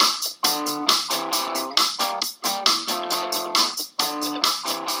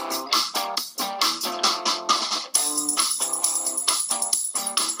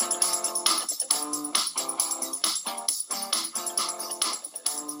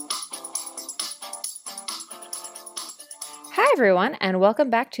Hi, everyone, and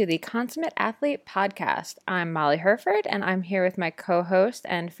welcome back to the Consummate Athlete Podcast. I'm Molly Herford, and I'm here with my co-host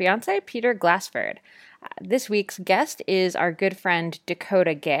and fiance, Peter Glassford. This week's guest is our good friend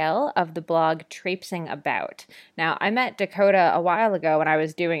Dakota Gale of the blog Traipsing About. Now, I met Dakota a while ago when I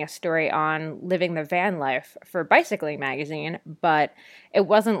was doing a story on living the van life for Bicycling magazine, but it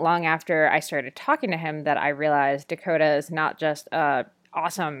wasn't long after I started talking to him that I realized Dakota is not just a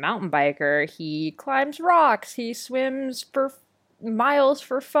awesome mountain biker. He climbs rocks. He swims for miles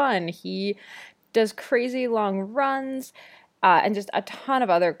for fun. He does crazy long runs and just a ton of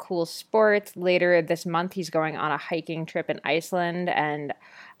other cool sports. Later this month, he's going on a hiking trip in Iceland, and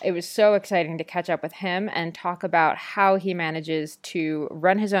it was so exciting to catch up with him and talk about how he manages to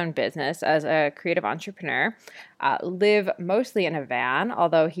run his own business as a creative entrepreneur, live mostly in a van,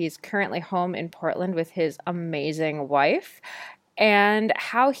 although he's currently home in Portland with his amazing wife, and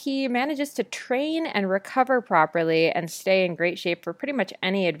how he manages to train and recover properly and stay in great shape for pretty much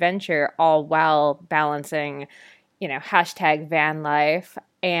any adventure, all while balancing, hashtag van life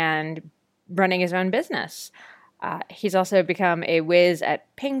and running his own business. He's also become a whiz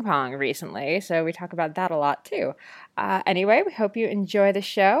at ping pong recently, so we talk about that a lot too. Anyway, we hope you enjoy the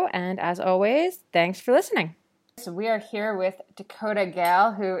show, and as always, thanks for listening. So we are here with Dakota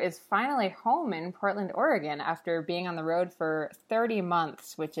Gale, who is finally home in Portland, Oregon, after being on the road for 30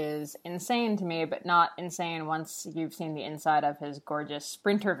 months, which is insane to me, but not insane once you've seen the inside of his gorgeous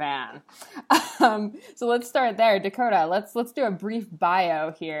Sprinter van. So let's start there. Dakota, let's do a brief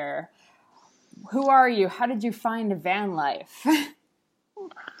bio here. Who are you? How did you find van life?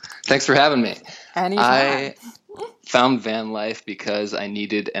 Thanks for having me. Anytime. I found van life because I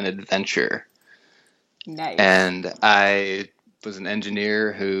needed an adventure. Nice. And I was an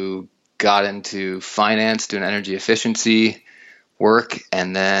engineer who got into finance, doing energy efficiency work,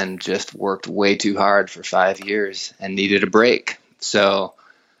 and then just worked way too hard for 5 years and needed a break. So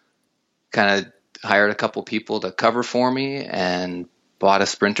kind of hired a couple people to cover for me and bought a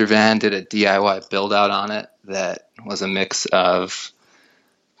Sprinter van, did a DIY build out on it that was a mix of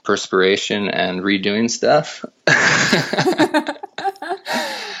perspiration and redoing stuff.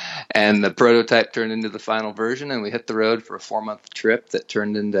 And the prototype turned into the final version, and we hit the road for a 4-month trip that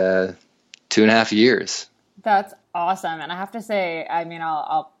turned into 2.5 years. That's awesome. And I have to say,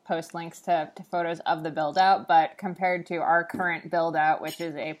 I'll post links to photos of the build out, but compared to our current build out, which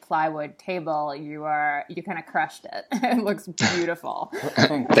is a plywood table, you kind of crushed it. It looks beautiful.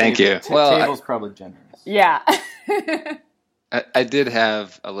 Thank you. Table's probably generous. Yeah. I did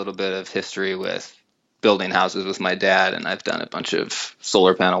have a little bit of history with building houses with my dad, and I've done a bunch of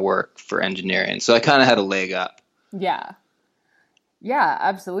solar panel work for engineering. So I kind of had a leg up. Yeah. Yeah,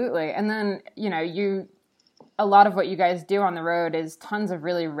 absolutely. And then, a lot of what you guys do on the road is tons of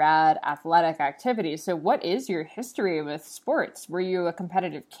really rad athletic activities. So what is your history with sports? Were you a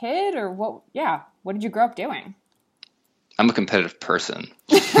competitive kid or what? Yeah. What did you grow up doing? I'm a competitive person.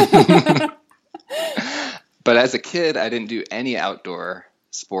 But as a kid, I didn't do any outdoor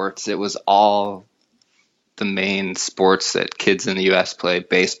sports. It was all the main sports that kids in the U.S. play: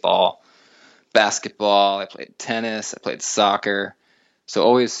 baseball, basketball. I played tennis. I played soccer. So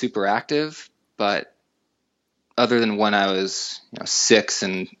always super active. But other than when I was 6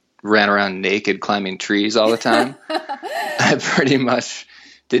 and ran around naked climbing trees all the time, I pretty much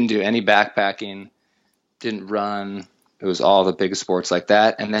didn't do any backpacking, didn't run. It was all the big sports like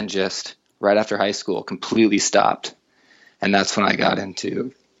that. And then just right after high school, completely stopped. And that's when I got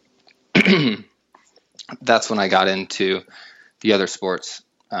into the other sports,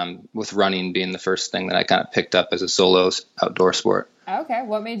 with running being the first thing that I kind of picked up as a solo outdoor sport. Okay.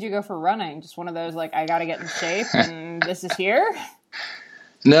 What made you go for running? Just one of those, I got to get in shape and this is here?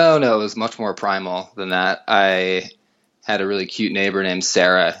 No, it was much more primal than that. I had a really cute neighbor named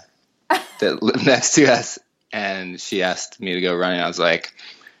Sarah that lived next to us, and she asked me to go running. I was like,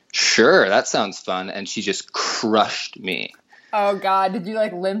 sure, that sounds fun. And she just crushed me. Oh, God. Did you,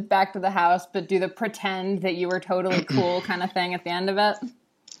 limp back to the house, but do the pretend that you were totally cool kind of thing at the end of it?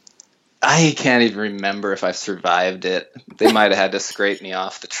 I can't even remember if I survived it. They might have had to scrape me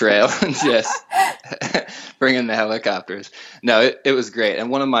off the trail and just bring in the helicopters. No, it was great.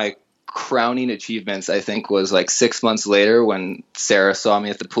 And one of my crowning achievements, I think, was 6 months later when Sarah saw me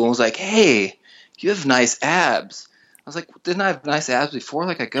at the pool and was like, hey, you have nice abs. I was like, didn't I have nice abs before?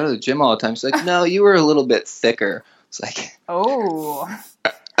 I go to the gym all the time. She's like, no, you were a little bit thicker. It's like, oh.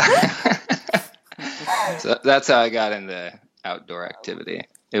 So that's how I got into outdoor activity.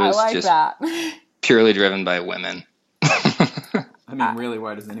 It was just that. Purely driven by women. Really,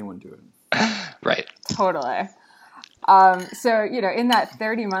 why does anyone do it? Right. Totally. So, in that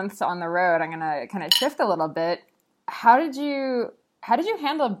 30 months on the road, I'm going to kind of shift a little bit. how did you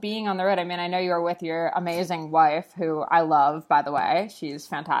handle being on the road? I mean, I know you were with your amazing wife, who I love, by the way. She's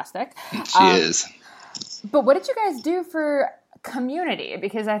fantastic. She is. But what did you guys do for community?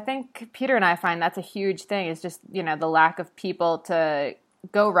 Because I think Peter and I find that's a huge thing, is just, you know, the lack of people to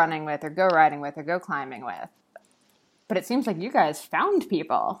go running with or go riding with or go climbing with. But it seems like you guys found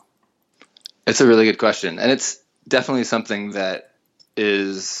people. It's a really good question. And it's definitely something that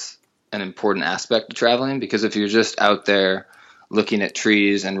is an important aspect of traveling, because if you're just out there looking at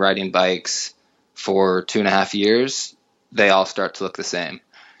trees and riding bikes for 2.5 years, they all start to look the same.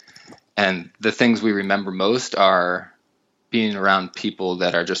 And the things we remember most are being around people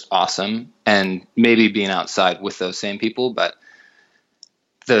that are just awesome, and maybe being outside with those same people. But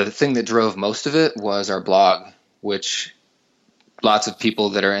the thing that drove most of it was our blog, which lots of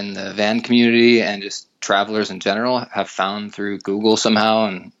people that are in the van community and just travelers in general have found through Google somehow,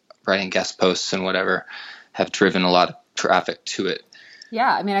 and writing guest posts and whatever have driven a lot of traffic to it.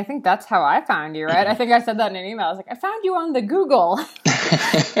 Yeah, I mean, I think that's how I found you, right? I think I said that in an email. I was like, I found you on the Google.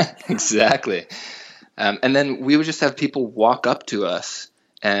 Exactly. And then we would just have people walk up to us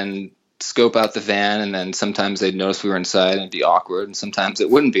and scope out the van, and then sometimes they'd notice we were inside and it'd be awkward, and sometimes it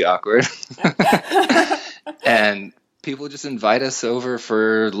wouldn't be awkward. And people just invite us over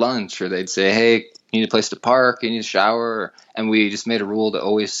for lunch, or they'd say, hey, you need a place to park, you need a shower. And we just made a rule to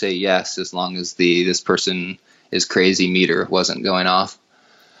always say yes, as long as this person is crazy meter wasn't going off.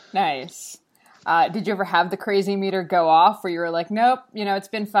 Nice. Did you ever have the crazy meter go off where you were like, nope, you know, it's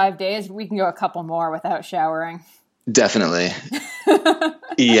been 5 days, we can go a couple more without showering? Definitely.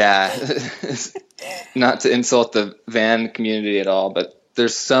 Yeah. Not to insult the van community at all, but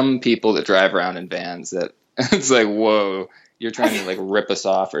there's some people that drive around in vans that it's like, whoa, you're trying to like rip us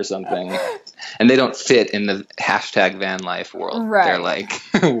off or something. And they don't fit in the hashtag VanLife world. Right. They're like,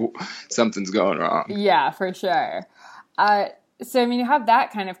 something's going wrong. Yeah, for sure. So, I mean, you have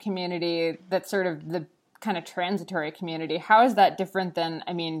that kind of community that's sort of the kind of transitory community. How is that different than,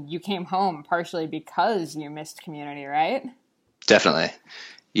 I mean, you came home partially because you missed community, right? Definitely.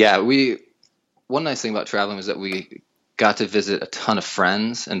 Yeah, one nice thing about traveling was that we got to visit a ton of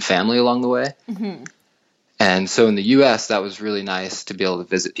friends and family along the way. Mm-hmm. And so in the U.S., that was really nice to be able to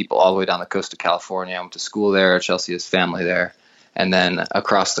visit people all the way down the coast of California. I went to school there. Chelsea has family there. And then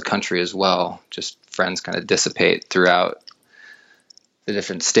across the country as well, just friends kind of dissipate throughout the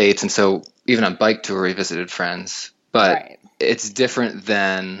different states. And so even on bike tour, we visited friends. But right. It's different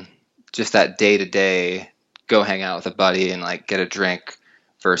than just that day-to-day, go hang out with a buddy and like get a drink,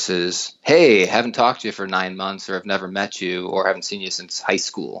 versus, hey, haven't talked to you for 9 months, or I've never met you, or haven't seen you since high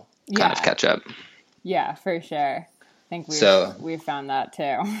school kind of catch up. Yeah, for sure. I think we've found that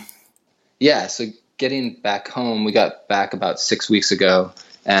too. Yeah, so getting back home, we got back about 6 weeks ago,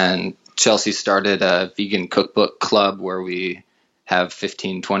 and Chelsea started a vegan cookbook club where we have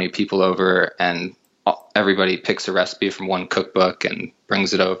 15, 20 people over, and everybody picks a recipe from one cookbook and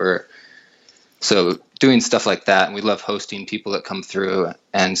brings it over. So doing stuff like that, and we love hosting people that come through.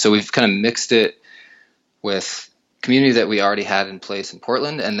 And so we've kind of mixed it with community that we already had in place in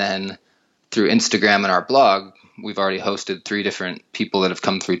Portland, and then through Instagram and our blog, we've already hosted 3 different people that have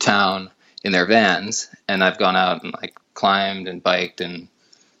come through town in their vans, and I've gone out and like climbed and biked and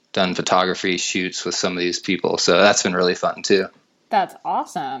done photography shoots with some of these people. So that's been really fun too. That's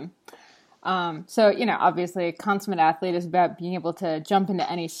awesome. So, you know, obviously Consummate Athlete is about being able to jump into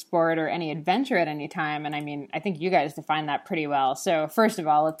any sport or any adventure at any time. And I mean, I think you guys define that pretty well. So first of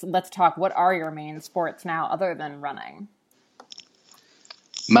all, let's talk, what are your main sports now other than running?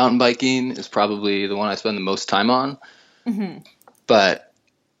 Mountain biking is probably the one I spend the most time on. Mm-hmm. But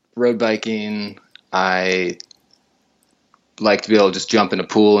road biking, I like to be able to just jump in a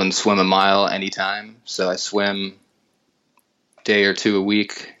pool and swim a mile anytime. So I swim a day or 2 a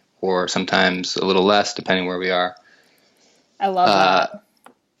week, or sometimes a little less, depending where we are. I love that.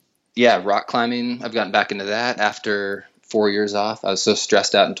 Yeah, rock climbing, I've gotten back into that after 4 years off. I was so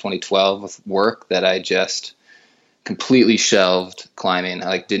stressed out in 2012 with work that I just completely shelved climbing.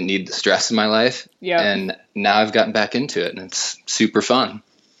 I didn't need the stress in my life. Yeah. And now I've gotten back into it, and it's super fun.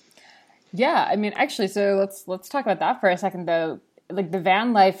 Yeah, I mean, actually, so let's talk about that for a second, though. Like, the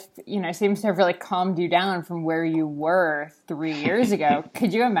van life, you know, seems to have really calmed you down from where you were 3 years ago.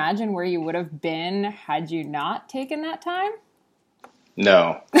 Could you imagine where you would have been had you not taken that time?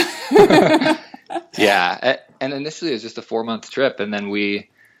 No. Yeah. And initially it was just a 4-month trip. And then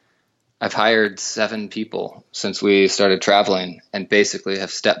I've hired 7 people since we started traveling, and basically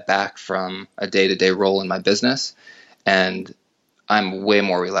have stepped back from a day-to-day role in my business. And I'm way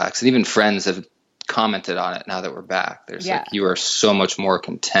more relaxed. And even friends have commented on it now that we're back. There's you are so much more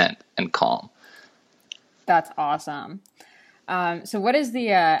content and calm. That's awesome. So what is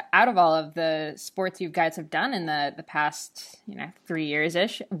the out of all of the sports you guys have done in the past 3 years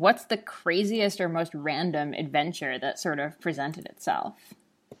ish? What's the craziest or most random adventure that sort of presented itself?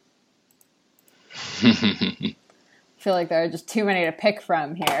 I feel like there are just too many to pick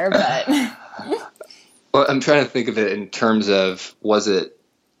from here, but Well, I'm trying to think of it in terms of, was it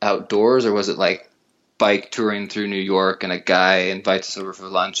outdoors or was it like bike touring through New York and a guy invites us over for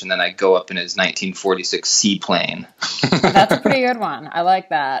lunch and then I go up in his 1946 seaplane? That's a pretty good one. I like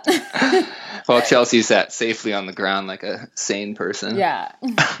that. While Chelsea sat safely on the ground like a sane person. Yeah.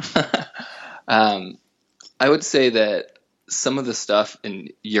 I would say that some of the stuff in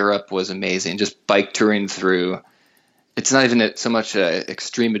Europe was amazing. Just bike touring through. It's not even so much an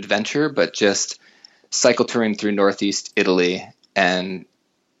extreme adventure, but just cycle touring through Northeast Italy, and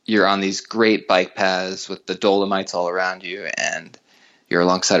you're on these great bike paths with the Dolomites all around you, and you're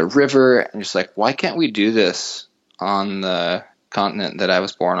alongside a river, and you're just like, why can't we do this on the continent that I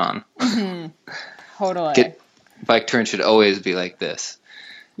was born on? Mm-hmm. Totally. Bike touring should always be like this.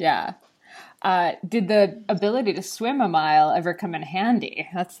 Yeah. Did the ability to swim a mile ever come in handy?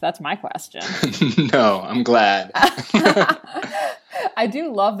 That's my question. No, I'm glad. I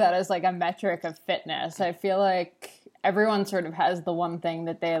do love that as like a metric of fitness. I feel like everyone sort of has the one thing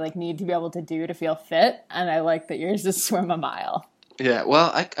that they like need to be able to do to feel fit, and I like that yours is swim a mile. Yeah,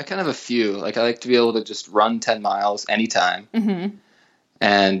 well, I kind of have a few. Like, I like to be able to just run 10 miles anytime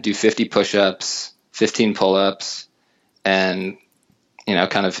and do 50 push-ups, 15 pull-ups, and,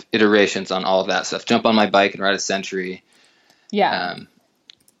 kind of iterations on all of that stuff. Jump on my bike and ride a century. Yeah.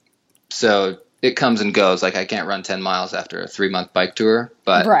 So it comes and goes. Like, I can't run 10 miles after a 3-month bike tour.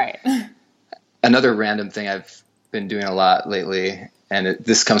 But right. Another random thing I've been doing a lot lately, and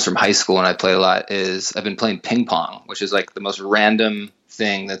this comes from high school and I played a lot, is I've been playing ping pong, which is like the most random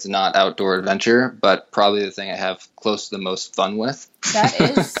thing that's not outdoor adventure, but probably the thing I have close to the most fun with. That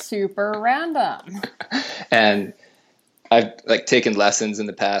is super random. And I've like taken lessons in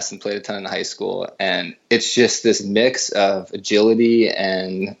the past and played a ton in high school, and it's just this mix of agility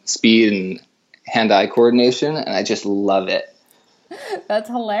and speed and hand-eye coordination, and I just love it. That's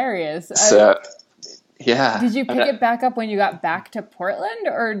hilarious. So, yeah. Did you pick it back up when you got back to Portland,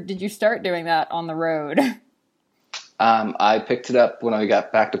 or did you start doing that on the road? I picked it up when I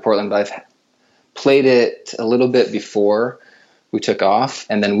got back to Portland, but I've played it a little bit before we took off,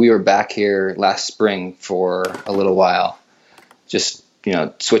 and then we were back here last spring for a little while, just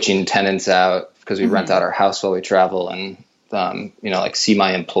switching tenants out because we rent out our house while we travel, and like see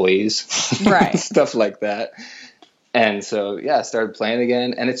my employees, right? Stuff like that. And so I started playing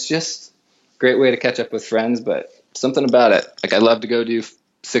again, and it's just a great way to catch up with friends. But something about it, like I love to go do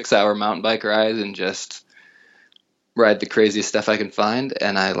 6-hour mountain bike rides and just ride the craziest stuff I can find,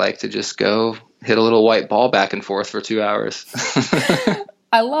 and I like to just go hit a little white ball back and forth for 2 hours.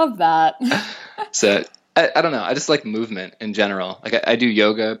 I love that. So I don't know. I just like movement in general. Like I do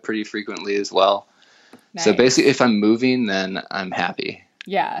yoga pretty frequently as well. Nice. So basically, if I'm moving, then I'm happy.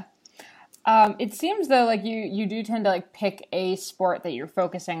 Yeah. It seems though like you do tend to like pick a sport that you're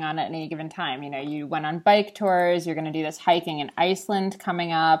focusing on at any given time. You went on bike tours. You're going to do this hiking in Iceland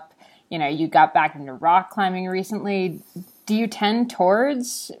coming up. You got back into rock climbing recently. Do you tend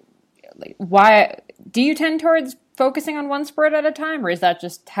towards focusing on one sport at a time, or is that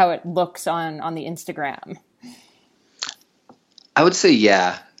just how it looks on the Instagram? I would say,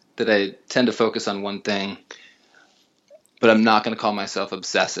 that I tend to focus on one thing, but I'm not going to call myself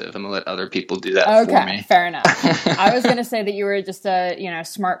obsessive. I'm going to let other people do that for me. Okay, fair enough. I was going to say that you were just a,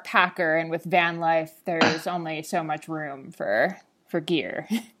 smart packer, and with VanLife, there's only so much room for gear.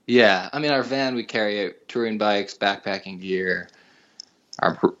 Yeah. I mean, our van, we carry touring bikes, backpacking gear,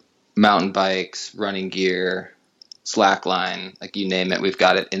 our mountain bikes, running gear, slackline, like you name it, we've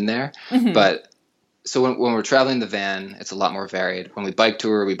got it in there. Mm-hmm. But so when we're traveling the van, it's a lot more varied. When we bike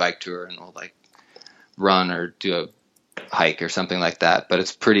tour, and we'll like run or do a hike or something like that. But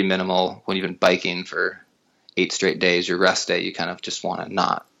it's pretty minimal. When you've been biking for 8 straight days, your rest day, you kind of just want to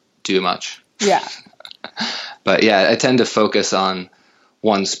not do much. Yeah. But I tend to focus on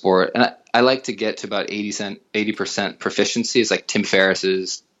one sport, and I like to get to about 80% proficiency. It's like Tim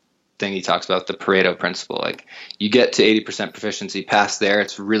Ferriss's thing. He talks about the Pareto principle. Like you get to 80% proficiency. Past there,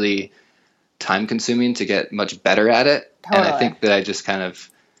 it's really time consuming to get much better at it. Totally. And I think that I just kind of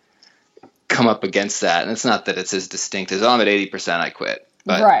come up against that. And it's not that it's as distinct as, I'm at 80%, I quit.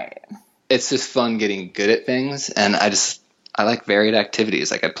 But right. It's just fun getting good at things. And I like varied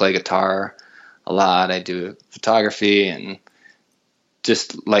activities. Like I play guitar a lot. I do photography and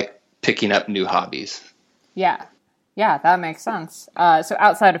just like picking up new hobbies. Yeah. Yeah, that makes sense. So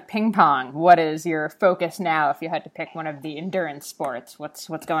outside of ping pong, what is your focus now if you had to pick one of the endurance sports? What's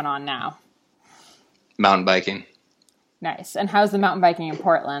going on now? Mountain biking. Nice. And how's the mountain biking in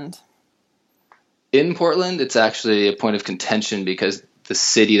Portland? In Portland, it's actually a point of contention because the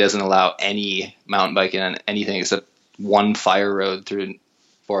city doesn't allow any mountain biking on anything except one fire road through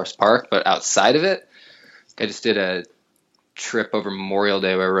Forest Park. But outside of it, I just did a trip over Memorial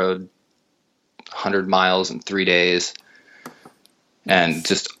Day where I rode 100 miles in 3 days, and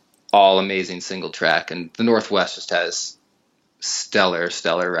just all amazing single track. And the Northwest just has stellar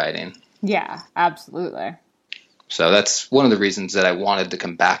riding. Yeah, absolutely. So that's one of the reasons that I wanted to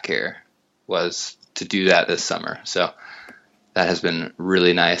come back here, was to do that this summer. So that has been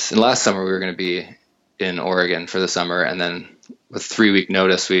really nice. And last summer we were going to be in Oregon for the summer, and then with 3-week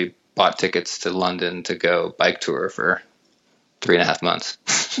notice we bought tickets to London to go bike tour for 3.5 months.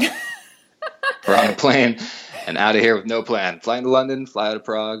 We're on a plane and out of here with no plan. Flying to London, fly out of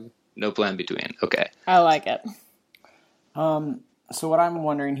Prague, no plan between. Okay. I like it. So what I'm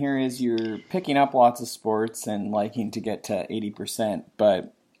wondering here is you're picking up lots of sports and liking to get to 80%,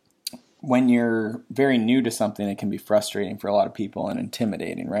 but when you're very new to something, it can be frustrating for a lot of people and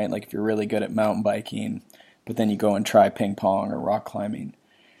intimidating, right? Like if you're really good at mountain biking, but then you go and try ping pong or rock climbing,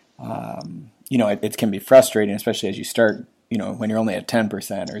 it can be frustrating, especially as you start, when you're only at 10%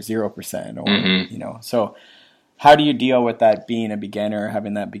 or 0% or, so how do you deal with that being a beginner,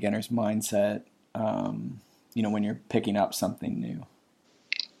 having that beginner's mindset, when you're picking up something new?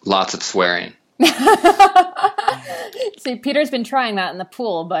 Lots of swearing. See, Peter's been trying that in the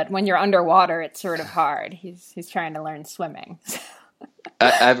pool, but when you're underwater, it's sort of hard. He's trying to learn swimming. I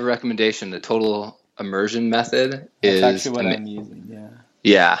have a recommendation. The total immersion method is... That's actually what I'm using, yeah.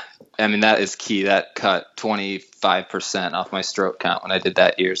 Yeah. I mean, that is key. That cut 25% off my stroke count when I did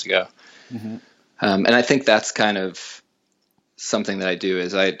that years ago. Mm-hmm. And I think that's kind of something that I do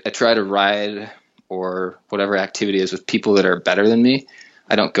is I try to ride or whatever activity is with people that are better than me.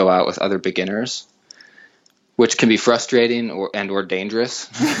 I don't go out with other beginners, which can be frustrating or dangerous.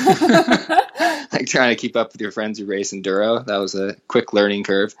 Like trying to keep up with your friends who race enduro. That was a quick learning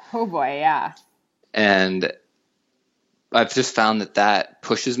curve. Oh boy, yeah. And I've just found that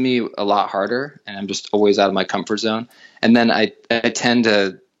pushes me a lot harder, and I'm just always out of my comfort zone. And then I tend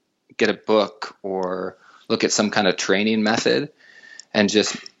to get a book or look at some kind of training method and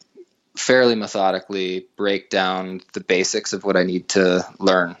just fairly methodically break down the basics of what I need to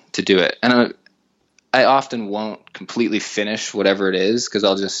learn to do it. And I often won't completely finish whatever it is because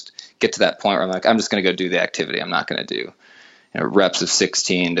I'll just get to that point where I'm like, I'm just going to go do the activity. I'm not going to do reps of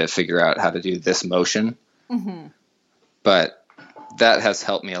 16 to figure out how to do this motion. Mm-hmm. But that has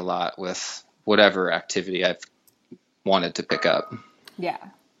helped me a lot with whatever activity I've wanted to pick up. Yeah.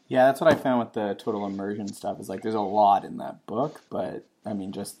 Yeah, that's what I found with the total immersion stuff is like there's a lot in that book, but I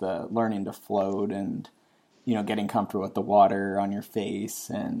mean just the learning to float and getting comfortable with the water on your face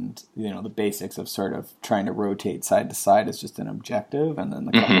and the basics of sort of trying to rotate side to side is just an objective, and then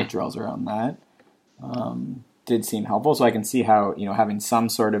the couple of drills around that did seem helpful. So I can see how having some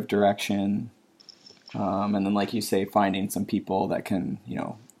sort of direction, and then like you say, finding some people that can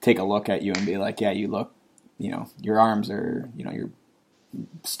take a look at you and be like, yeah, you look, your arms are you're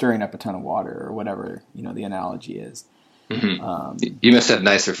stirring up a ton of water or whatever the analogy is. Mm-hmm. You must have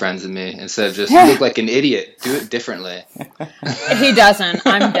nicer friends than me. Instead of just, you look like an idiot, do it differently. He doesn't.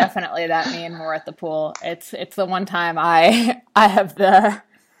 I'm definitely that mean more at the pool. It's the one time I have the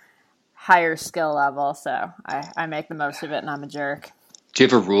higher skill level, so I make the most of it, and I'm a jerk. Do you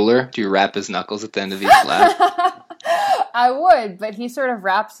have a ruler? Do you wrap his knuckles at the end of each lap? I would, but he sort of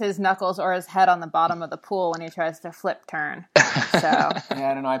wraps his knuckles or his head on the bottom of the pool when he tries to flip turn. So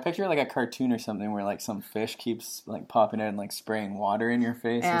yeah, I don't know. I picture like a cartoon or something where like some fish keeps like popping out and like spraying water in your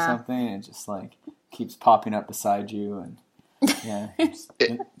face or something, and it just like keeps popping up beside you, and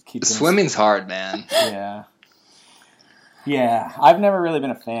swimming's hard, man. Yeah, I've never really been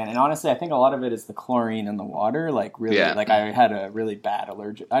a fan, and honestly, I think a lot of it is the chlorine in the water. Like really, like I had a really bad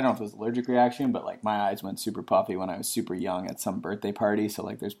allergic. I don't know if it was allergic reaction, but like my eyes went super puffy when I was super young at some birthday party. So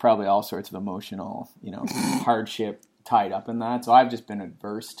like, there's probably all sorts of emotional, hardship tied up in that. So I've just been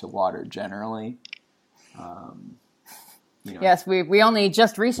adverse to water generally. Yes, we only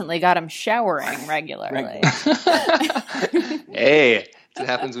just recently got him showering regularly. Hey. It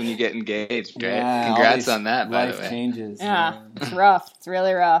happens when you get engaged, right? Yeah, congrats on that, by the way. Life changes. Yeah, it's rough. It's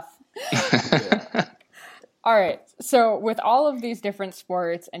really rough. All right. So with all of these different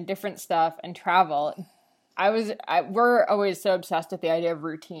sports and different stuff and travel, we're always so obsessed with the idea of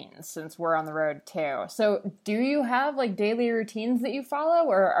routines since we're on the road too. So do you have like daily routines that you follow,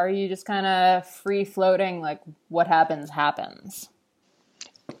 or are you just kind of free floating, like what happens, happens?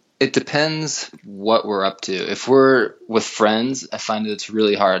 It depends what we're up to. If we're with friends, I find that it's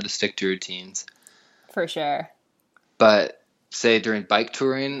really hard to stick to routines. For sure. But say during bike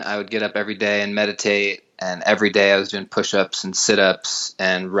touring, I would get up every day and meditate, and every day I was doing push-ups and sit-ups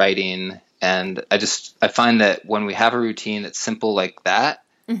and writing. And I find that when we have a routine that's simple like that,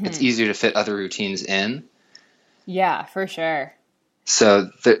 it's easier to fit other routines in. Yeah, for sure. So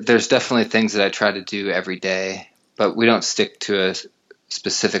there's definitely things that I try to do every day, but we don't stick to a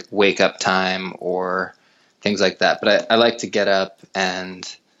specific wake up time or things like that. But I like to get up and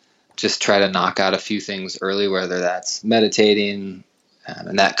just try to knock out a few things early, whether that's meditating,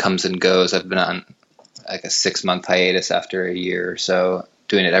 and that comes and goes. I've been on like a 6-month hiatus after a year or so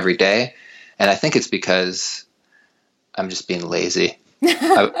doing it every day. And I think it's because I'm just being lazy.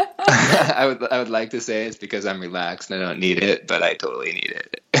 I would like to say it's because I'm relaxed and I don't need it, but I totally need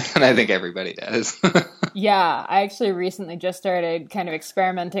it. And I think everybody does. Yeah, I actually recently just started kind of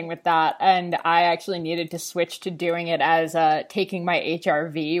experimenting with that, and I actually needed to switch to doing it as taking my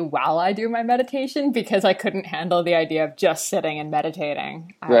HRV while I do my meditation because I couldn't handle the idea of just sitting and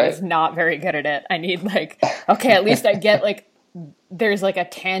meditating. I was not very good at it. I need okay, at least I get there's a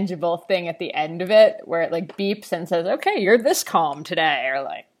tangible thing at the end of it where it beeps and says, okay, you're this calm today, or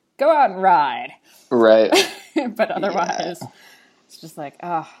go out and ride. Right. But otherwise, it's just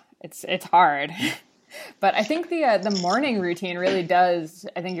it's hard. But I think the morning routine really does.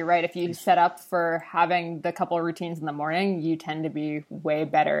 I think you're right. If you set up for having the couple of routines in the morning, you tend to be way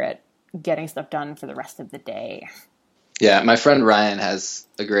better at getting stuff done for the rest of the day. Yeah, my friend Ryan has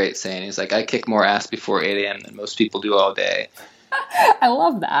a great saying. He's like, I kick more ass before 8 a.m. than most people do all day. I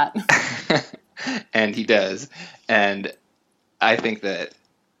love that. And he does. And I think that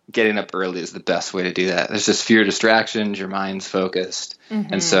getting up early is the best way to do that. There's just fewer distractions. Your mind's focused.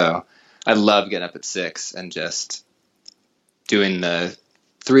 Mm-hmm. And so I love getting up at 6 and just doing the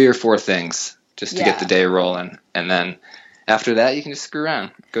 3 or 4 things just to get the day rolling. And then after that, you can just screw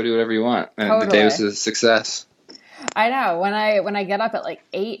around. Go do whatever you want. And the day was a success. I know. When I get up at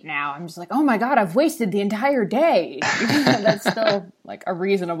 8 now, I'm just oh my God, I've wasted the entire day. That's still a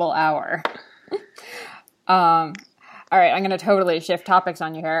reasonable hour. All right, I'm going to totally shift topics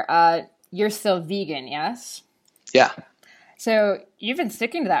on you here. You're still vegan, yes? Yeah. So you've been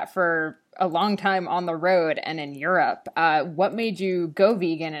sticking to that for a long time on the road and in Europe. What made you go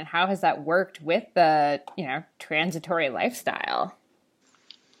vegan, and how has that worked with the transitory lifestyle?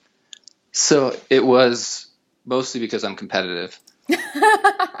 So it was mostly because I'm competitive.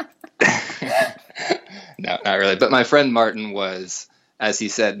 No, not really. But my friend Martin was, as he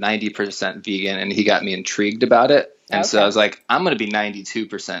said, 90% vegan, and he got me intrigued about it. And so I was like, I'm going to be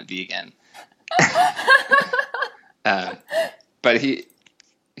 92% vegan. But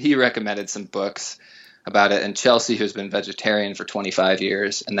he recommended some books about it. And Chelsea, who's been vegetarian for 25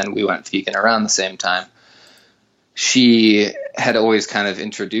 years, and then we went vegan around the same time, she had always kind of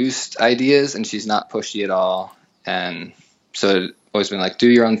introduced ideas, and she's not pushy at all. And so it always been do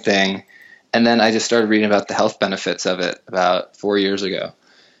your own thing. And then I just started reading about the health benefits of it about 4 years ago,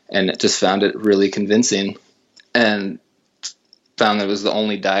 and just found it really convincing, and found that it was the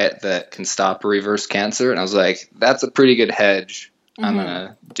only diet that can stop or reverse cancer. And I was like, that's a pretty good hedge. Mm-hmm. I'm going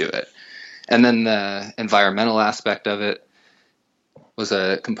to do it. And then the environmental aspect of it was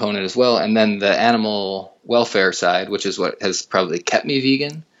a component as well. And then the animal welfare side, which is what has probably kept me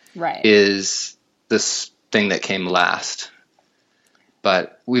vegan, is this thing that came last.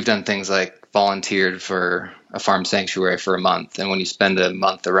 But we've done things like volunteered for a farm sanctuary for a month. And when you spend a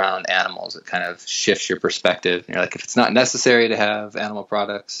month around animals, it kind of shifts your perspective. You're like, if it's not necessary to have animal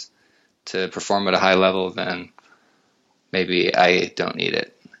products to perform at a high level, then maybe I don't need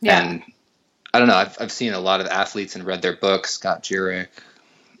it. Yeah. And I don't know, I've seen a lot of athletes and read their books, Scott Jurek,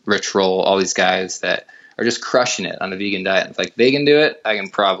 Rich Roll, all these guys that are just crushing it on a vegan diet. If they can do it, I can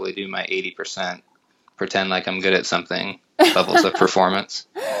probably do my 80%, pretend like I'm good at something, levels of performance.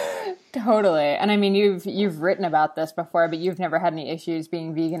 Totally. And I mean, you've written about this before, but you've never had any issues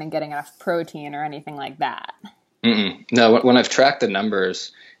being vegan and getting enough protein or anything like that. Mm-mm. No, when I've tracked the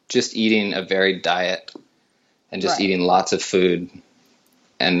numbers, just eating a varied diet and just eating lots of food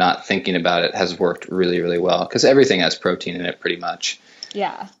and not thinking about it has worked really, really well, because everything has protein in it pretty much.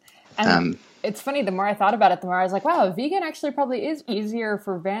 Yeah. And it's funny, the more I thought about it, the more I was like, wow, vegan actually probably is easier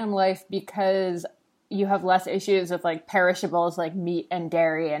for van life because you have less issues with perishables like meat and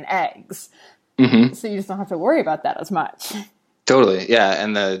dairy and eggs. Mm-hmm. So you just don't have to worry about that as much. Totally. Yeah.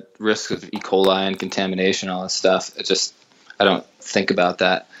 And the risk of E. coli and contamination, all this stuff, I don't think about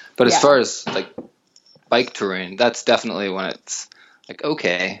that. But as Yeah. far as like bike touring, that's definitely when it's like,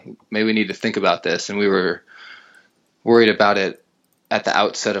 okay, maybe we need to think about this. And we were worried about it at the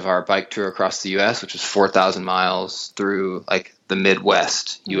outset of our bike tour across the U.S., which was 4,000 miles through like the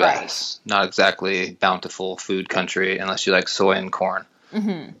Midwest U.S., right. Not exactly bountiful food country unless you like soy and corn.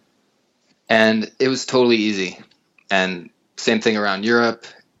 Mm-hmm. And it was totally easy. And same thing around Europe.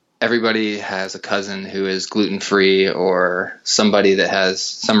 Everybody has a cousin who is gluten-free or somebody that has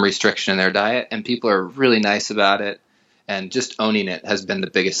some restriction in their diet, and people are really nice about it. And just owning it has been the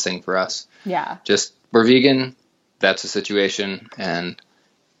biggest thing for us. Yeah. Just, we're vegan. That's the situation. And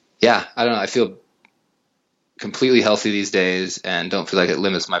yeah, I don't know. I feel completely healthy these days and don't feel like it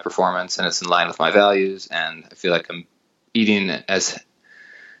limits my performance, and it's in line with my values. And I feel like I'm eating as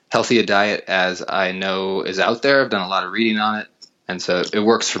healthy a diet as I know is out there. I've done a lot of reading on it, and so it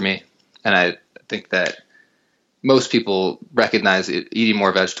works for me. And I think that most people recognize eating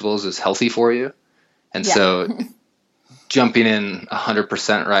more vegetables is healthy for you. And so jumping in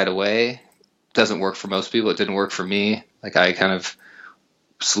 100% right away doesn't work for most people. It didn't work for me. Like I kind of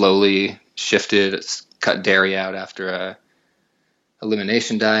slowly shifted, cut dairy out after a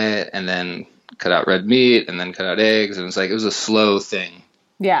elimination diet, and then cut out red meat, and then cut out eggs. And it was a slow thing.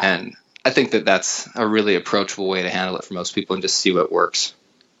 Yeah. And I think that that's a really approachable way to handle it for most people and just see what works.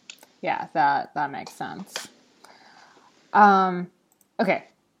 Yeah, that makes sense. Okay.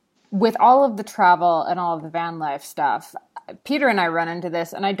 With all of the travel and all of the van life stuff, Peter and I run into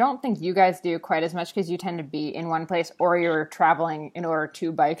this, and I don't think you guys do quite as much because you tend to be in one place or you're traveling in order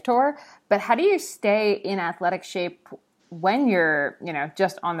to bike tour. But how do you stay in athletic shape when you're,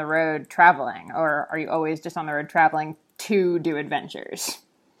 just on the road traveling? Or are you always just on the road traveling to do adventures?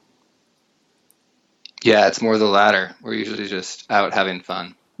 Yeah, it's more the latter. We're usually just out having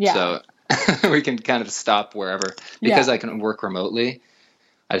fun. Yeah. So we can kind of stop wherever. Because I can work remotely,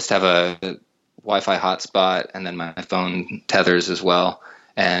 I just have a Wi-Fi hotspot, and then my phone tethers as well.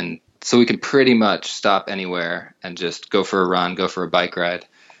 And so we can pretty much stop anywhere and just go for a run, go for a bike ride.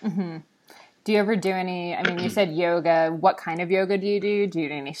 Mm-hmm. Do you ever do any, you said yoga. What kind of yoga do you do? Do you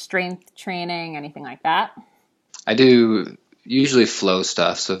do any strength training, anything like that? I do usually flow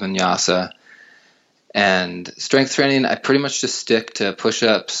stuff, so vinyasa. And strength training, I pretty much just stick to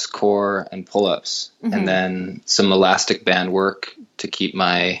push-ups, core, and pull-ups. Mm-hmm. And then some elastic band work to keep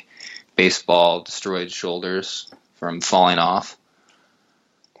my baseball destroyed shoulders from falling off.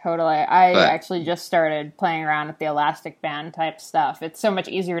 Totally. I actually just started playing around with the elastic band type stuff. It's so much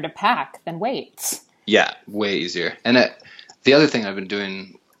easier to pack than weights. Yeah, way easier. And the other thing I've been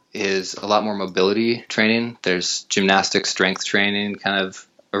doing is a lot more mobility training. There's gymnastic strength training kind of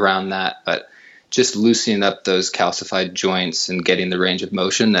around that, but just loosening up those calcified joints and getting the range of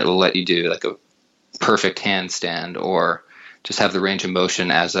motion that will let you do like a perfect handstand, or just have the range of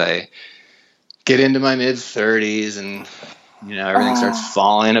motion as I get into my mid-30s and, everything starts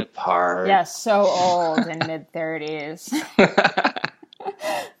falling apart. Yeah, so old in mid-30s.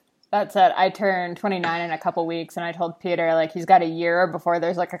 That said, I turned 29 in a couple weeks, and I told Peter, he's got a year before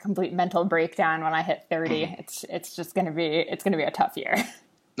there's, a complete mental breakdown when I hit 30. It's just going to be a tough year.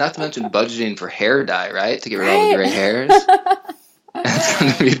 Not to mention budgeting for hair dye, right? To get rid of all the gray hairs. It's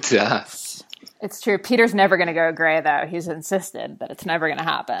going to be tough. It's true. Peter's never going to go gray, though. He's insisted that it's never going to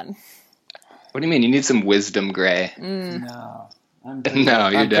happen. What do you mean? You need some wisdom gray. No. You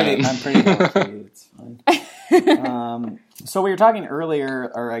don't. I'm pretty healthy. It's fine. So we were talking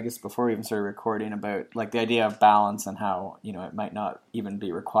earlier, or I guess before we even started recording, about the idea of balance and how, it might not even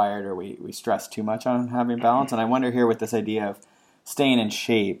be required, or we stress too much on having balance. And I wonder here with this idea of staying in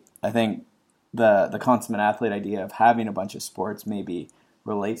shape, I think the consummate athlete idea of having a bunch of sports maybe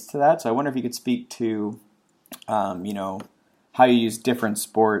relates to that. So I wonder if you could speak to, how you use different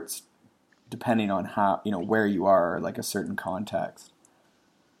sports depending on how, where you are, or a certain context.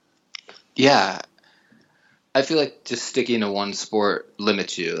 Yeah. I feel like just sticking to one sport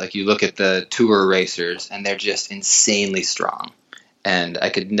limits you. You look at the tour racers, and they're just insanely strong. And I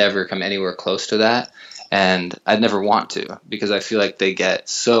could never come anywhere close to that. And I'd never want to, because I feel like they get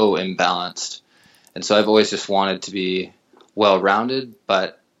so imbalanced. And so I've always just wanted to be well-rounded,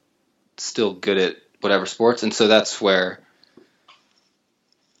 but still good at whatever sports. And so that's where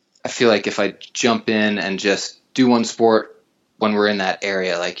I feel like if I jump in and just do one sport when we're in that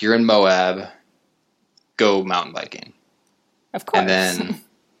area, you're in Moab, go mountain biking. Of course. And then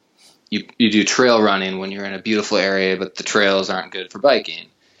you do trail running when you're in a beautiful area, but the trails aren't good for biking.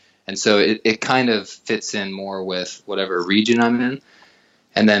 And so it kind of fits in more with whatever region I'm in.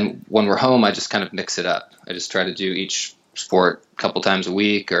 And then when we're home, I just kind of mix it up. I just try to do each sport a couple times a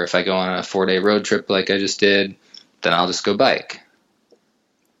week, or if I go on a 4-day road trip like I just did, then I'll just go bike.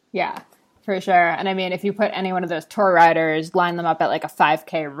 Yeah, for sure. And I mean, if you put any one of those tour riders, line them up at like a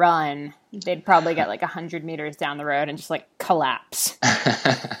 5K run, they'd probably get like 100 meters down the road and just like collapse.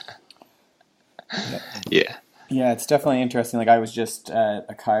 Yeah. Yeah, it's definitely interesting. Like I was just at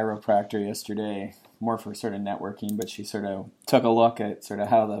a chiropractor yesterday, more for sort of networking, but she sort of took a look at sort of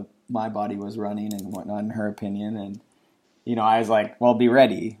how my body was running and whatnot in her opinion. And, you know, I was like, well, be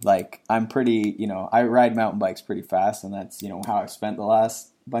ready. Like I'm pretty, you know, I ride mountain bikes pretty fast, and that's, you know, how I've spent the last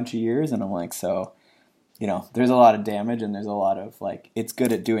bunch of years. And I'm like, so, you know, there's a lot of damage and there's a lot of like, it's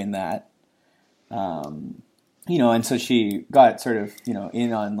good at doing that. You know, and so she got sort of, you know,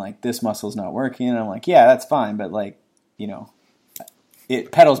 in on like this muscle's not working. And I'm like, yeah, that's fine. But like, you know,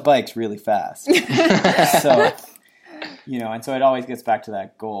 it pedals bikes really fast. So, you know, and so it always gets back to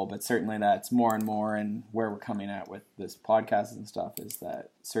that goal. But certainly that's more and more, and where we're coming at with this podcast and stuff is that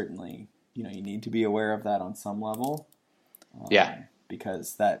certainly, you know, you need to be aware of that on some level. Yeah.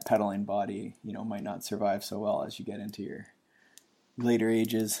 Because that pedaling body, you know, might not survive so well as you get into your later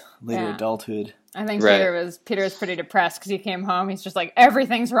ages, later adulthood. I think Peter was pretty depressed because he came home. He's just like,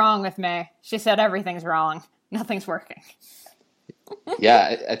 everything's wrong with me. She said everything's wrong. Nothing's working.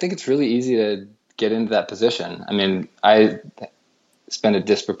 Yeah, I think it's really easy to get into that position. I mean, I spend a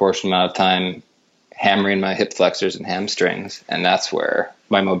disproportionate amount of time hammering my hip flexors and hamstrings, and that's where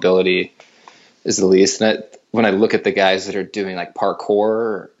my mobility is the least. And when I look at the guys that are doing like parkour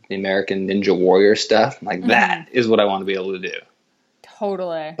or the American Ninja Warrior stuff, I'm like, that is what I want to be able to do.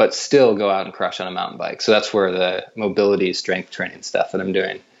 Totally. But still go out and crush on a mountain bike. So that's where the mobility, strength training stuff that I'm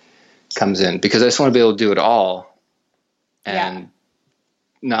doing comes in, because I just want to be able to do it all and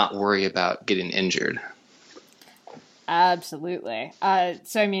not worry about getting injured. Absolutely.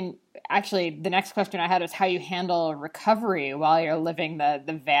 So, I mean, actually, the next question I had was how you handle recovery while you're living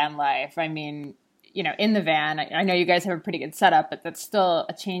the van life. I mean, you know, in the van, I know you guys have a pretty good setup, but that's still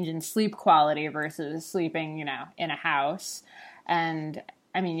a change in sleep quality versus sleeping, you know, in a house. And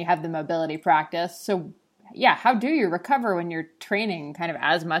I mean, you have the mobility practice. So yeah, how do you recover when you're training kind of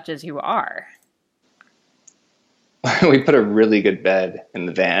as much as you are? We put a really good bed in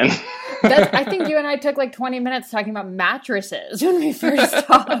the van. I think you and I took like 20 minutes talking about mattresses when we first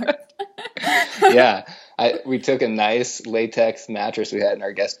talked. Yeah. We took a nice latex mattress we had in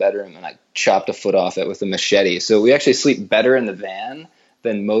our guest bedroom, and I chopped a foot off it with a machete. So we actually sleep better in the van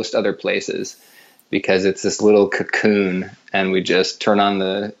than most other places, because it's this little cocoon, and we just turn on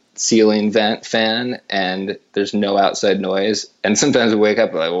the ceiling vent fan and there's no outside noise. And sometimes we wake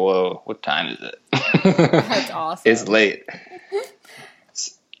up like, whoa, what time is it? That's awesome. It's late.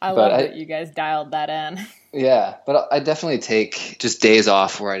 I love that you guys dialed that in. Yeah, but I definitely take just days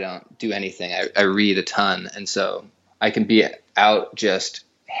off where I don't do anything. I read a ton, and so I can be out just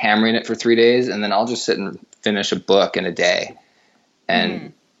hammering it for 3 days, and then I'll just sit and finish a book in a day.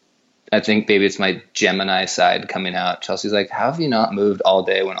 And I think maybe it's my Gemini side coming out. Chelsea's like, how have you not moved all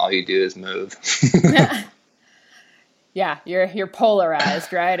day when all you do is move? Yeah, you're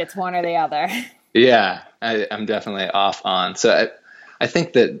polarized, right? It's one or the other. Yeah, I'm definitely off on. So I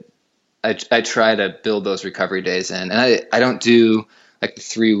think that I try to build those recovery days in. And I don't do like the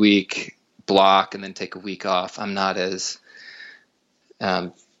 3-week block and then take a week off. I'm not as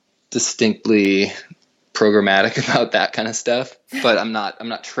distinctly programmatic about that kind of stuff, but I'm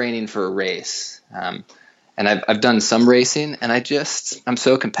not training for a race. And I've done some racing, and I'm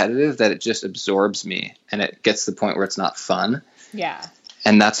so competitive that it just absorbs me, and it gets to the point where it's not fun. Yeah.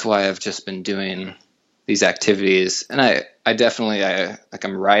 And that's why I've just been doing these activities. And I definitely, like,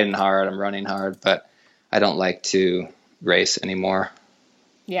 I'm riding hard, I'm running hard, but I don't like to race anymore.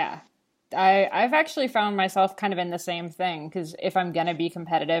 Yeah. I've actually found myself kind of in the same thing, because if I'm going to be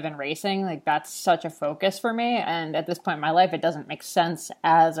competitive in racing, like that's such a focus for me. And at this point in my life, it doesn't make sense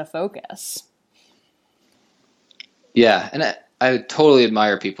as a focus. Yeah. And I totally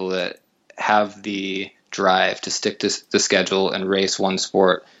admire people that have the drive to stick to the schedule and race one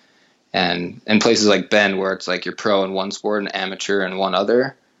sport. And in places like Bend, where it's like you're pro in one sport and amateur in one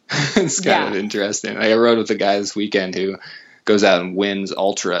other, it's kind of interesting. Like I rode with a guy this weekend who goes out and wins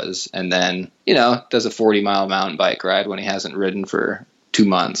ultras, and then, does a 40-mile mountain bike ride when he hasn't ridden for 2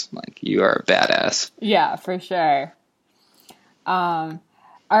 months. Like, you are a badass. Yeah, for sure. All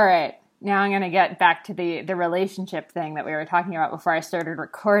right. Now I'm going to get back to the relationship thing that we were talking about before I started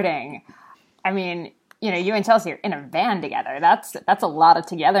recording. I mean, you and Chelsea are in a van together. That's a lot of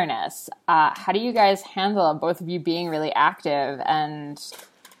togetherness. How do you guys handle both of you being really active and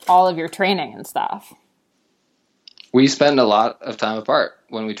all of your training and stuff? We spend a lot of time apart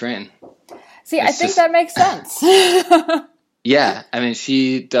when we train. See, I think that makes sense. Yeah, I mean,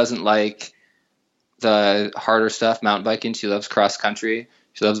 she doesn't like the harder stuff, mountain biking. She loves cross country.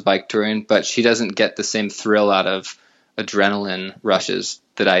 She loves bike touring, but she doesn't get the same thrill out of adrenaline rushes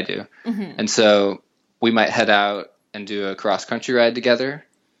that I do. Mm-hmm. And so we might head out and do a cross country ride together,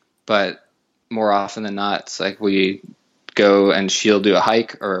 but more often than not, it's like we go and she'll do a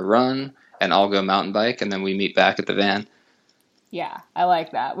hike or a run and I'll go mountain bike, and then we meet back at the van. Yeah, I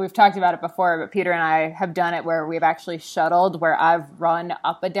like that. We've talked about it before, but Peter and I have done it where we've actually shuttled, where I've run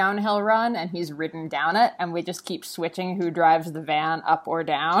up a downhill run and he's ridden down it, and we just keep switching who drives the van up or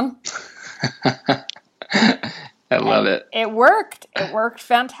down. I love it. It worked. It worked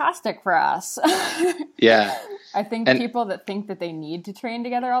fantastic for us. Yeah. I think people that think that they need to train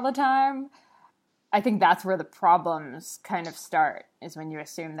together all the time, I think that's where the problems kind of start, is when you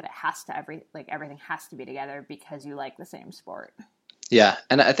assume that it has to everything has to be together because you like the same sport. Yeah,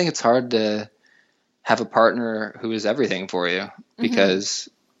 and I think it's hard to have a partner who is everything for you, because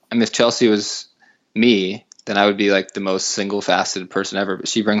I mean, if Chelsea was me, then I would be like the most single-faceted person ever. But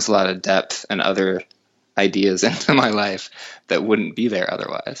she brings a lot of depth and other ideas into my life that wouldn't be there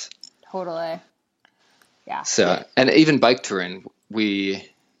otherwise. Totally. Yeah. So, and even bike touring, we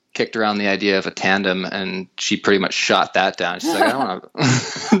kicked around the idea of a tandem, and she pretty much shot that down. She's like, I don't want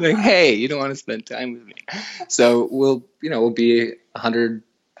to. Like, hey, you don't want to spend time with me. So we'll be 100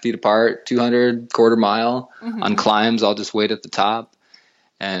 feet apart, 200, quarter mile on climbs. I'll just wait at the top,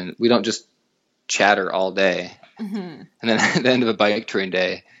 and we don't just chatter all day. And then at the end of a bike touring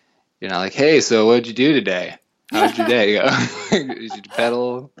day, you're not like, hey, so what'd you do today? How'd your day go? Did you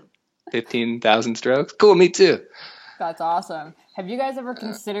pedal 15,000 strokes? Cool, me too. That's awesome. Have you guys ever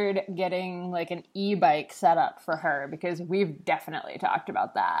considered getting like an e-bike set up for her? Because we've definitely talked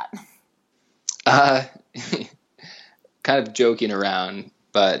about that. Kind of joking around,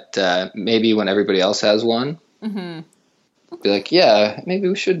 but maybe when everybody else has one, be like, yeah, maybe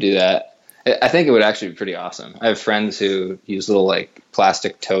we should do that. I think it would actually be pretty awesome. I have friends who use little like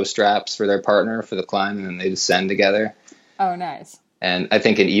plastic toe straps for their partner for the climb, and then they descend together. Oh, nice. And I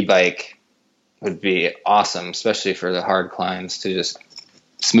think an e-bike would be awesome, especially for the hard climbs, to just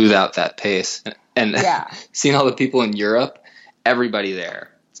smooth out that pace. And seeing all the people in Europe, everybody there,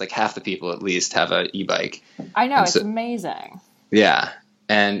 it's like half the people at least have an e-bike. I know, it's amazing. Yeah,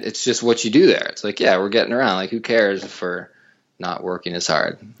 and it's just what you do there. It's like, yeah, we're getting around. Like, who cares if we're not working as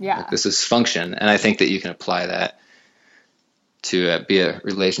hard? Yeah. Like, this is function. And I think that you can apply that to be a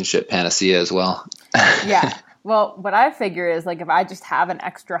relationship panacea as well. Yeah. Well, what I figure is, like, if I just have an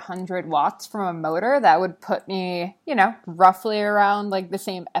extra 100 watts from a motor, that would put me, roughly around, like, the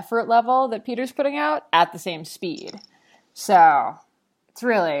same effort level that Peter's putting out at the same speed. So it's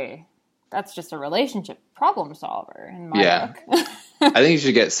really, that's just a relationship problem solver in my book. I think you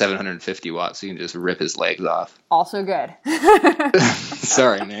should get 750 watts so you can just rip his legs off. Also good.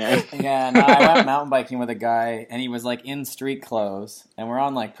 Sorry, man. Yeah, no, I went mountain biking with a guy, and he was like in street clothes, and we're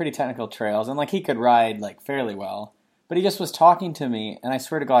on like pretty technical trails, and like he could ride like fairly well, but he just was talking to me, and I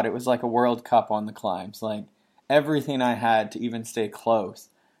swear to God, it was like a World Cup on the climbs, like everything I had to even stay close,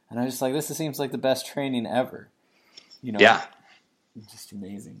 and I was just like, this seems like the best training ever, Yeah, just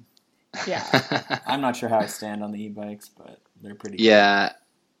amazing. Yeah. I'm not sure how I stand on the e-bikes, but they're pretty good. Yeah,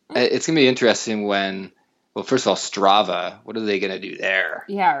 it's gonna be interesting when. Well, first of all, Strava, what are they going to do there?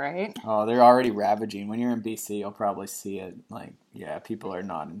 Yeah, right? Oh, they're already ravaging. When you're in BC, you'll probably see it. Like, yeah, people are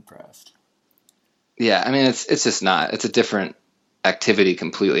not impressed. Yeah, I mean, it's just not. It's a different activity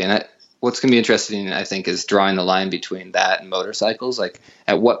completely. And what's going to be interesting, I think, is drawing the line between that and motorcycles. Like,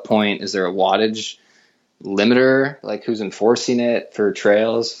 at what point is there a wattage limiter? Like, who's enforcing it for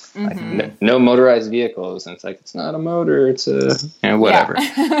trails? Like, no motorized vehicles. And it's like, it's not a motor. It's a, whatever.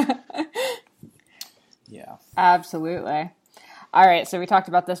 Yeah. Yeah. Absolutely. All right, so we talked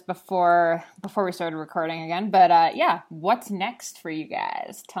about this before we started recording again, but what's next for you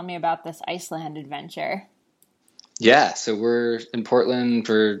guys? Tell me about this Iceland adventure. Yeah, so we're in Portland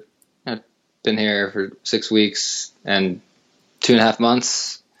I've been here for 6 weeks, and 2.5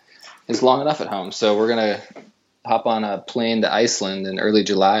 months is long enough at home. So we're going to hop on a plane to Iceland in early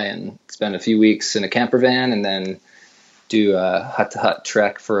July and spend a few weeks in a camper van, and then do a hut-to-hut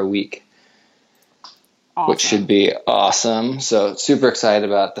trek for a week. Awesome. Which should be awesome. So super excited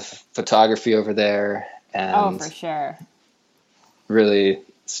about the photography over there, and for sure. Really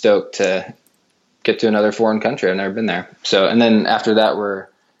stoked to get to another foreign country. I've never been there. So, and then after that, we're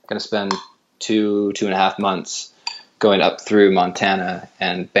going to spend 2.5 months going up through Montana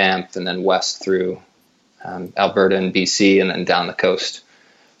and Banff, and then west through Alberta and BC, and then down the coast.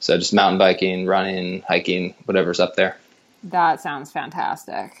 So just mountain biking, running, hiking, whatever's up there. That sounds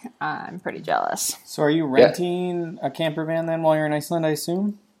fantastic. I'm pretty jealous. So are you renting a camper van then while you're in Iceland, I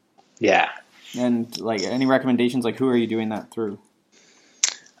assume? Yeah. And like any recommendations, like who are you doing that through?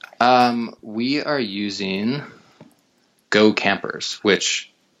 We are using Go Campers,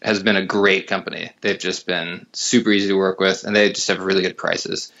 which has been a great company. They've just been super easy to work with, and they just have really good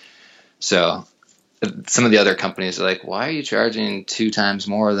prices. So some of the other companies are like, why are you charging 2 times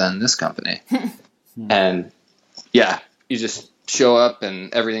more than this company? And yeah, you just show up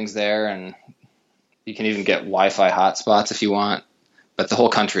and everything's there, and you can even get Wi-Fi hotspots if you want. But the whole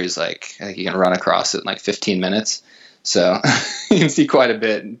country is like, I think you can run across it in like 15 minutes. So you can see quite a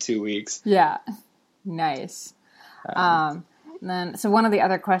bit in 2 weeks. Yeah. Nice. So one of the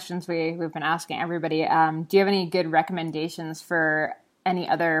other questions we've been asking everybody, do you have any good recommendations for any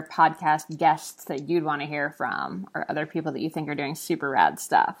other podcast guests that you'd want to hear from, or other people that you think are doing super rad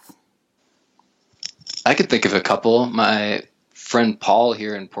stuff? I could think of a couple. My friend Paul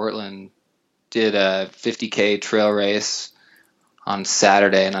here in Portland did a 50K trail race on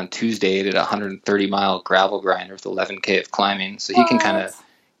Saturday, and on Tuesday he did a 130-mile gravel grinder with 11K of climbing. So he can kind of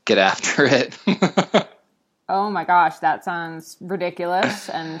get after it. Oh my gosh, that sounds ridiculous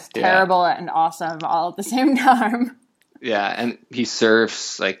and terrible and awesome all at the same time. Yeah, and he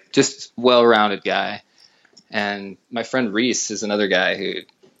surfs, like, just well-rounded guy. And my friend Reese is another guy who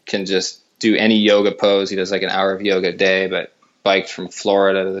can just do any yoga pose. He does like an hour of yoga a day, but biked from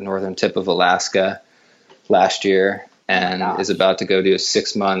Florida to the northern tip of Alaska last year, and is about to go do a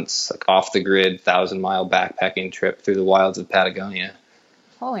 6 months, like, off-the-grid 1,000-mile backpacking trip through the wilds of Patagonia.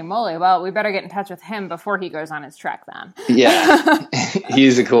 Holy moly. Well, we better get in touch with him before he goes on his trek then. Yeah,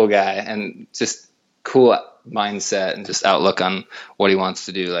 he's a cool guy, and just cool mindset and just outlook on what he wants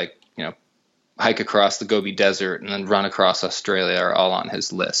to do. Like, you know, hike across the Gobi Desert and then run across Australia are all on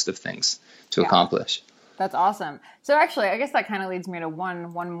his list of things to accomplish. That's awesome. So actually, I guess that kind of leads me to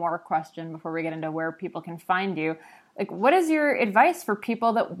one more question before we get into where people can find you. Like, what is your advice for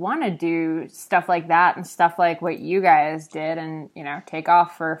people that want to do stuff like that and stuff like what you guys did and, you know, take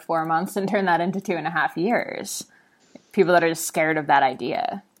off for 4 months and turn that into 2.5 years? People that are just scared of that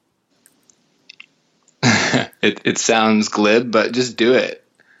idea. It sounds glib, but just do it.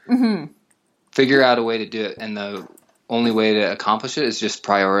 Mm-hmm. Figure out a way to do it. And the only way to accomplish it is just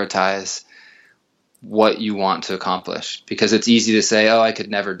prioritize what you want to accomplish, because it's easy to say, oh, I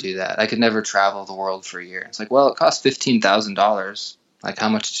could never do that. I could never travel the world for a year. It's like, well, it costs $15,000. Like, how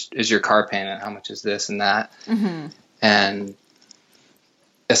much is your car payment? How much is this and that? Mm-hmm. And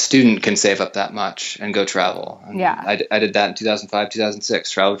a student can save up that much and go travel. And I did that in 2005,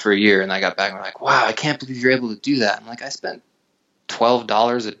 2006, traveled for a year, and I got back and I'm like, wow, I can't believe you're able to do that. I'm like, I spent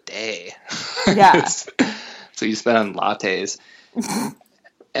 $12 a day. Yeah. So you spend on lattes.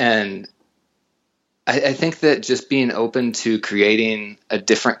 And I think that just being open to creating a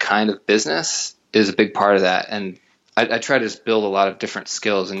different kind of business is a big part of that. And I try to just build a lot of different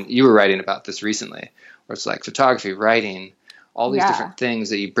skills. And you were writing about this recently, where it's like photography, writing, all these different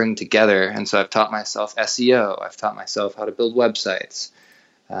things that you bring together. And so I've taught myself SEO. I've taught myself how to build websites.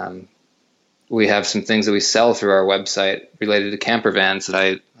 We have some things that we sell through our website related to camper vans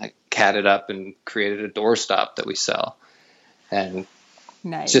that I catted up and created a doorstop that we sell. And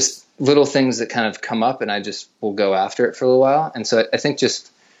just little things that kind of come up, and I just will go after it for a little while. And so I think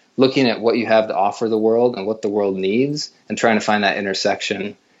just looking at what you have to offer the world and what the world needs and trying to find that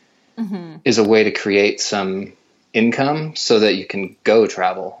intersection is a way to create some income so that you can go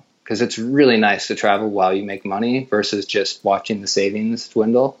travel. Because it's really nice to travel while you make money versus just watching the savings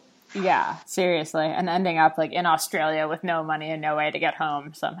dwindle. Yeah, seriously. And ending up like in Australia with no money and no way to get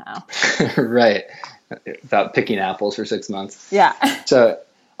home somehow. Right. Without picking apples for 6 months. Yeah. So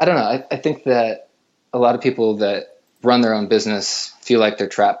I don't know. I think that a lot of people that run their own business feel like they're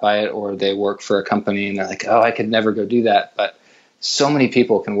trapped by it, or they work for a company and they're like, oh, I could never go do that. But so many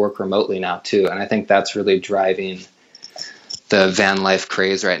people can work remotely now too. And I think that's really driving the van life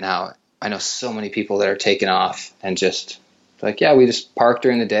craze right now. I know so many people that are taking off and just like, yeah, we just park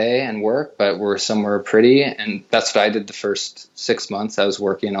during the day and work, but we're somewhere pretty. And that's what I did the first 6 months. I was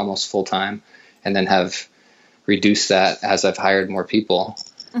working almost full time, and then have reduced that as I've hired more people.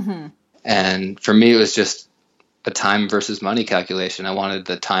 Mm-hmm. And for me, it was just a time versus money calculation. I wanted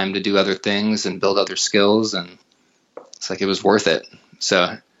the time to do other things and build other skills, and it's like it was worth it.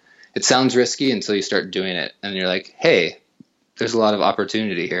 So it sounds risky until you start doing it, and you're like, hey, there's a lot of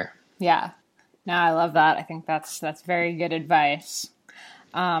opportunity here. Yeah. No, I love that. I think that's very good advice.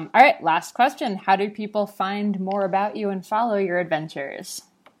 All right, last question. How do people find more about you and follow your adventures?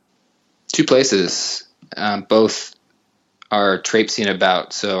 2 places. Both are traipsing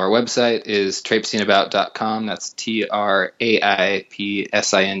about. So our website is traipsingabout.com. That's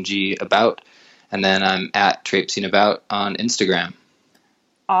TRAIPSING about. And then I'm at traipsingabout on Instagram.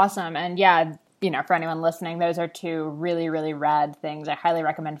 Awesome. And yeah, for anyone listening, those are two really, really rad things. I highly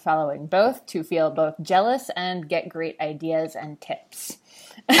recommend following both to feel both jealous and get great ideas and tips.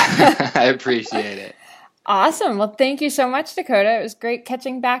 I appreciate it. Awesome. Well, thank you so much, Dakota. It was great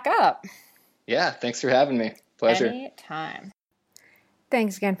catching back up. Yeah, thanks for having me. Pleasure. Anytime.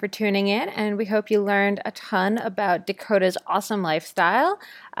 Thanks again for tuning in, and we hope you learned a ton about Dakota's awesome lifestyle.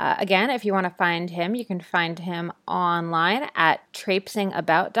 Again, if you want to find him, you can find him online at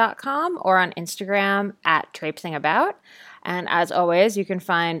traipsingabout.com or on Instagram at traipsingabout. And as always, you can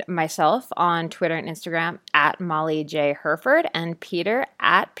find myself on Twitter and Instagram at Molly J. Herford and Peter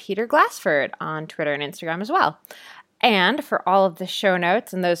at Peter Glassford on Twitter and Instagram as well. And for all of the show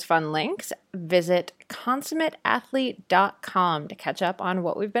notes and those fun links, visit consummateathlete.com to catch up on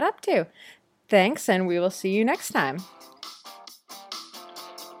what we've been up to. Thanks, and we will see you next time.